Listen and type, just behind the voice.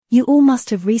You all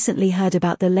must have recently heard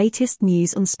about the latest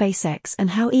news on SpaceX and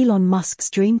how Elon Musk's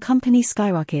dream company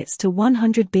skyrockets to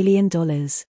 $100 billion.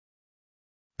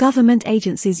 Government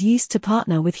agencies used to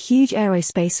partner with huge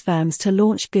aerospace firms to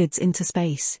launch goods into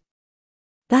space.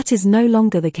 That is no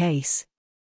longer the case.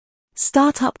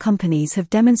 Startup companies have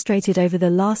demonstrated over the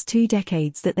last 2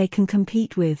 decades that they can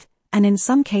compete with, and in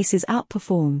some cases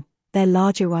outperform, their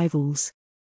larger rivals.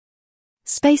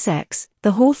 SpaceX,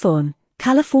 the Hawthorne,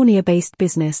 California-based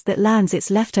business that lands its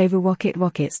leftover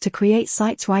rockets to create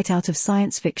sites right out of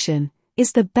science fiction,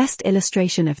 is the best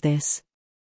illustration of this.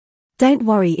 Don't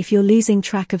worry if you're losing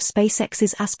track of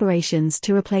SpaceX's aspirations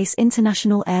to replace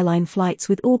international airline flights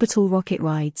with orbital rocket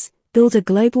rides, build a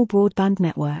global broadband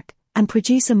network, and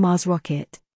produce a Mars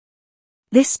rocket.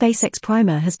 This SpaceX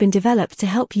primer has been developed to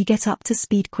help you get up to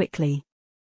speed quickly.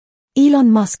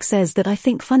 Elon Musk says that I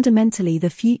think fundamentally the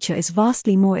future is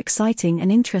vastly more exciting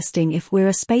and interesting if we're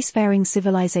a spacefaring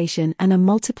civilization and a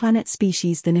multiplanet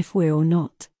species than if we're or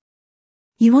not.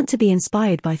 You want to be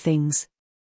inspired by things.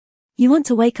 You want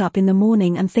to wake up in the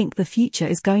morning and think the future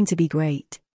is going to be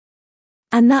great.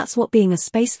 And that's what being a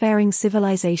spacefaring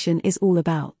civilization is all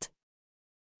about.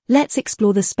 Let's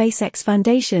explore the SpaceX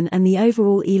Foundation and the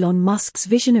overall Elon Musk's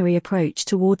visionary approach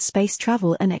towards space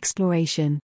travel and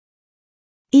exploration.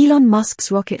 Elon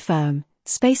Musk's rocket firm,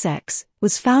 SpaceX,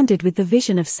 was founded with the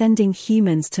vision of sending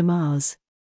humans to Mars.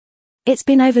 It's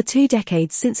been over 2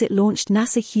 decades since it launched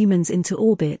NASA humans into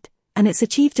orbit, and it's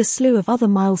achieved a slew of other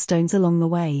milestones along the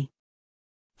way.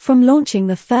 From launching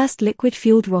the first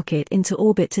liquid-fueled rocket into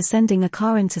orbit to sending a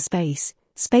car into space,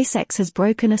 SpaceX has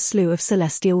broken a slew of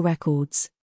celestial records.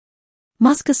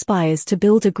 Musk aspires to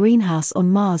build a greenhouse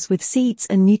on Mars with seeds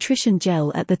and nutrition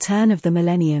gel at the turn of the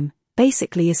millennium,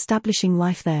 basically establishing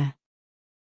life there.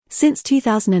 Since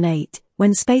 2008,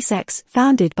 when SpaceX,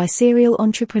 founded by serial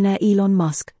entrepreneur Elon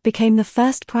Musk, became the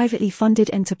first privately funded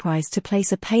enterprise to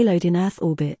place a payload in Earth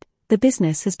orbit, the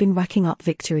business has been racking up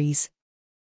victories.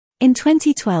 In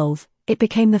 2012, it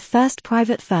became the first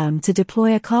private firm to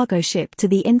deploy a cargo ship to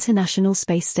the International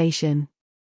Space Station.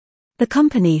 The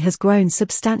company has grown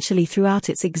substantially throughout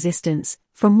its existence,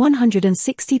 from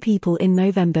 160 people in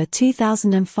November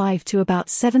 2005 to about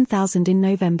 7,000 in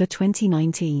November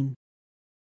 2019.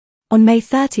 On May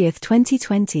 30,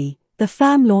 2020, the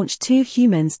firm launched 2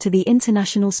 humans to the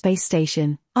International Space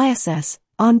Station, ISS,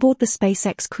 onboard the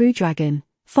SpaceX Crew Dragon,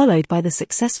 followed by the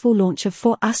successful launch of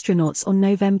 4 astronauts on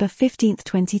November 15,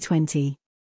 2020.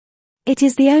 It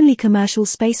is the only commercial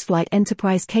spaceflight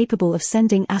enterprise capable of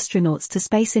sending astronauts to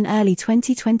space in early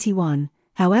 2021,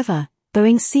 however,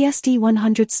 Boeing's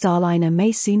CST-100 Starliner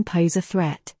may soon pose a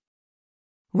threat.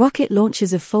 Rocket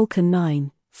launches of Falcon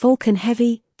 9, Falcon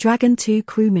Heavy, Dragon 2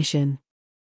 crew mission.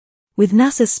 With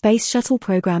NASA's Space Shuttle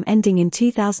program ending in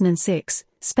 2006,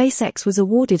 SpaceX was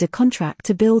awarded a contract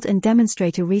to build and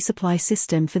demonstrate a resupply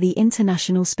system for the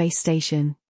International Space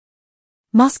Station.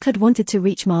 Musk had wanted to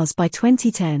reach Mars by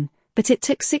 2010, but it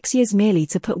took 6 years merely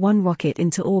to put 1 rocket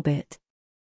into orbit.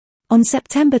 On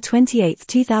September 28,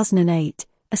 2008,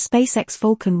 a SpaceX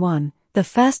Falcon 1, the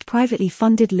first privately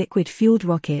funded liquid-fueled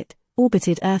rocket,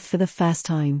 orbited Earth for the first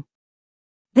time.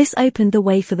 This opened the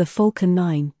way for the Falcon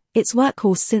 9, its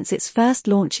workhorse since its first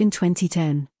launch in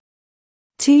 2010.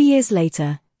 2 years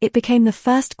later, it became the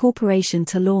first corporation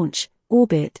to launch,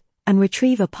 orbit, and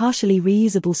retrieve a partially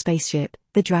reusable spaceship,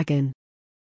 the Dragon.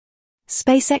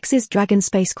 SpaceX's Dragon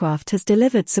spacecraft has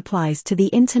delivered supplies to the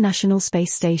International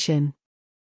Space Station.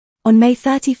 On May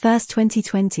 31,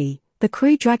 2020, the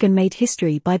Crew Dragon made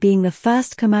history by being the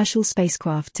first commercial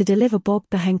spacecraft to deliver Bob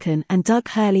Behnken and Doug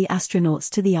Hurley astronauts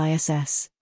to the ISS.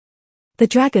 The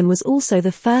Dragon was also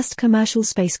the first commercial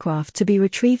spacecraft to be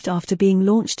retrieved after being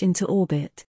launched into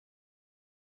orbit.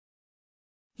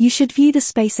 You should view the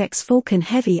SpaceX Falcon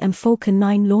Heavy and Falcon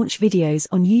 9 launch videos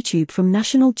on YouTube from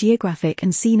National Geographic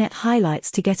and CNET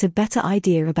highlights to get a better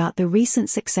idea about the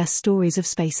recent success stories of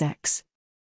SpaceX.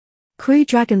 Crew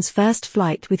Dragon's first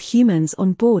flight with humans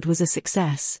on board was a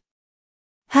success.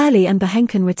 Hurley and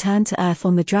Behnken returned to Earth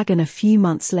on the Dragon a few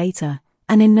months later,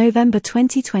 and in November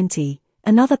 2020,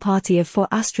 another party of 4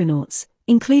 astronauts,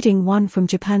 including one from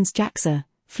Japan's JAXA,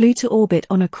 flew to orbit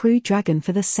on a Crew Dragon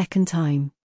for the second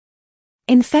time.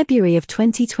 In February of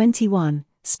 2021,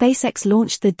 SpaceX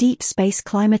launched the Deep Space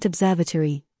Climate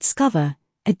Observatory, DSCOVR,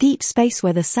 a deep space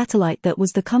weather satellite that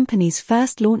was the company's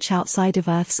first launch outside of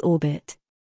Earth's orbit.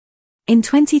 In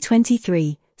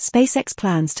 2023, SpaceX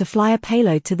plans to fly a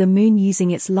payload to the Moon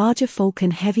using its larger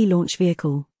Falcon Heavy launch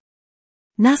vehicle.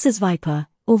 NASA's Viper,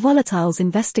 or Volatiles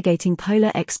Investigating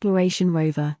Polar Exploration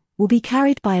rover, will be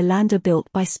carried by a lander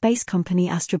built by space company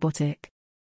Astrobotic.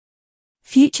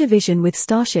 Future vision with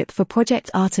Starship for Project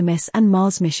Artemis and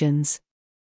Mars missions.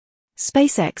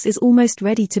 SpaceX is almost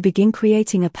ready to begin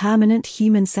creating a permanent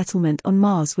human settlement on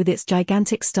Mars with its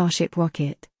gigantic Starship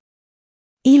rocket.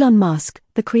 Elon Musk,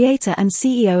 the creator and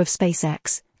CEO of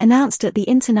SpaceX, announced at the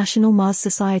International Mars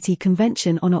Society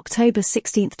convention on October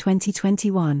 16,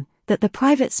 2021, that the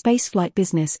private spaceflight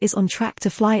business is on track to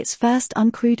fly its first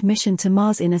uncrewed mission to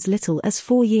Mars in as little as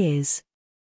 4 years.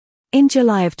 In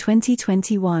July of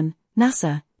 2021,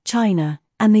 NASA, China,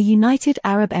 and the United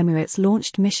Arab Emirates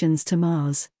launched missions to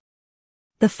Mars.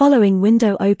 The following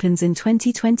window opens in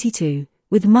 2022,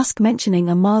 with Musk mentioning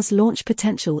a Mars launch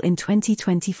potential in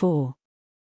 2024.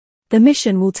 The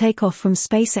mission will take off from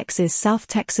SpaceX's South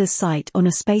Texas site on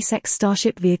a SpaceX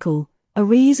Starship vehicle, a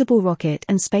reusable rocket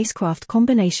and spacecraft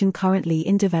combination currently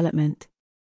in development.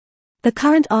 The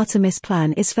current Artemis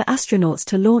plan is for astronauts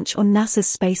to launch on NASA's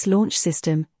Space Launch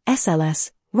System,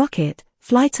 SLS, rocket,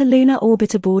 fly to lunar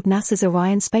orbit aboard NASA's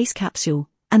Orion space capsule,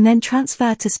 and then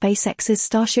transfer to SpaceX's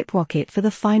Starship rocket for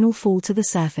the final fall to the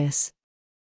surface.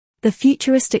 The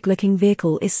futuristic-looking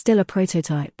vehicle is still a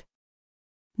prototype.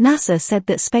 NASA said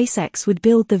that SpaceX would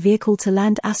build the vehicle to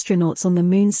land astronauts on the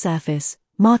Moon's surface,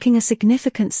 marking a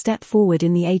significant step forward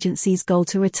in the agency's goal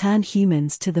to return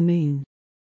humans to the Moon.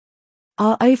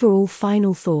 Our overall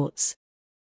final thoughts.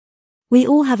 We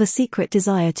all have a secret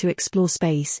desire to explore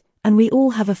space, and we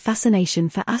all have a fascination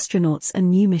for astronauts and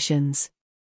new missions.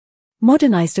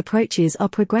 Modernized approaches are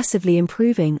progressively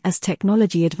improving as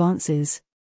technology advances.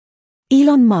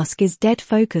 Elon Musk is dead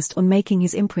focused on making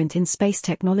his imprint in space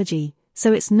technology,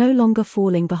 so it's no longer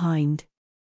falling behind.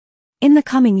 In the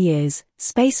coming years,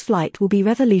 space flight will be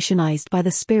revolutionized by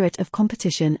the spirit of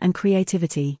competition and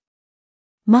creativity.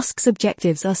 Musk's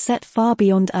objectives are set far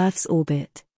beyond Earth's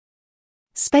orbit.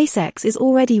 SpaceX is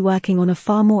already working on a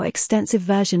far more extensive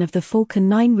version of the Falcon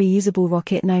 9 reusable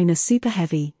rocket known as Super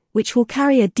Heavy, which will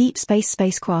carry a deep space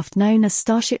spacecraft known as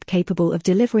Starship capable of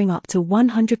delivering up to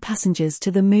 100 passengers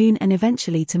to the Moon and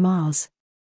eventually to Mars.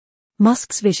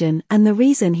 Musk's vision, and the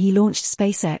reason he launched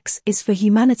SpaceX, is for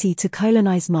humanity to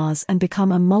colonize Mars and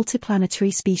become a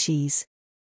multiplanetary species.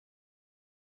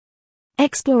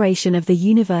 Exploration of the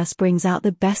universe brings out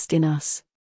the best in us.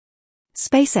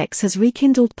 SpaceX has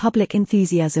rekindled public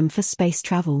enthusiasm for space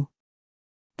travel.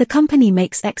 The company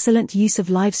makes excellent use of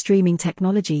live streaming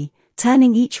technology,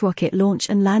 turning each rocket launch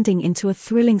and landing into a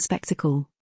thrilling spectacle.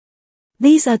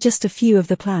 These are just a few of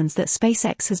the plans that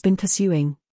SpaceX has been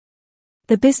pursuing.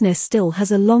 The business still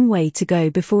has a long way to go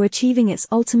before achieving its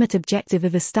ultimate objective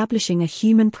of establishing a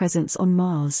human presence on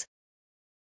Mars.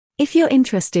 If you're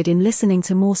interested in listening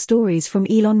to more stories from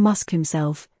Elon Musk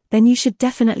himself, then you should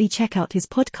definitely check out his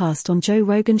podcast on Joe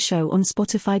Rogan's show on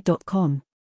Spotify.com.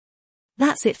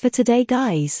 That's it for today,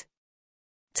 guys.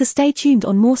 To stay tuned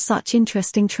on more such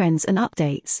interesting trends and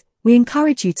updates, we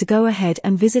encourage you to go ahead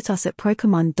and visit us at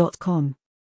Procommand.com.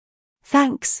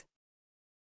 Thanks.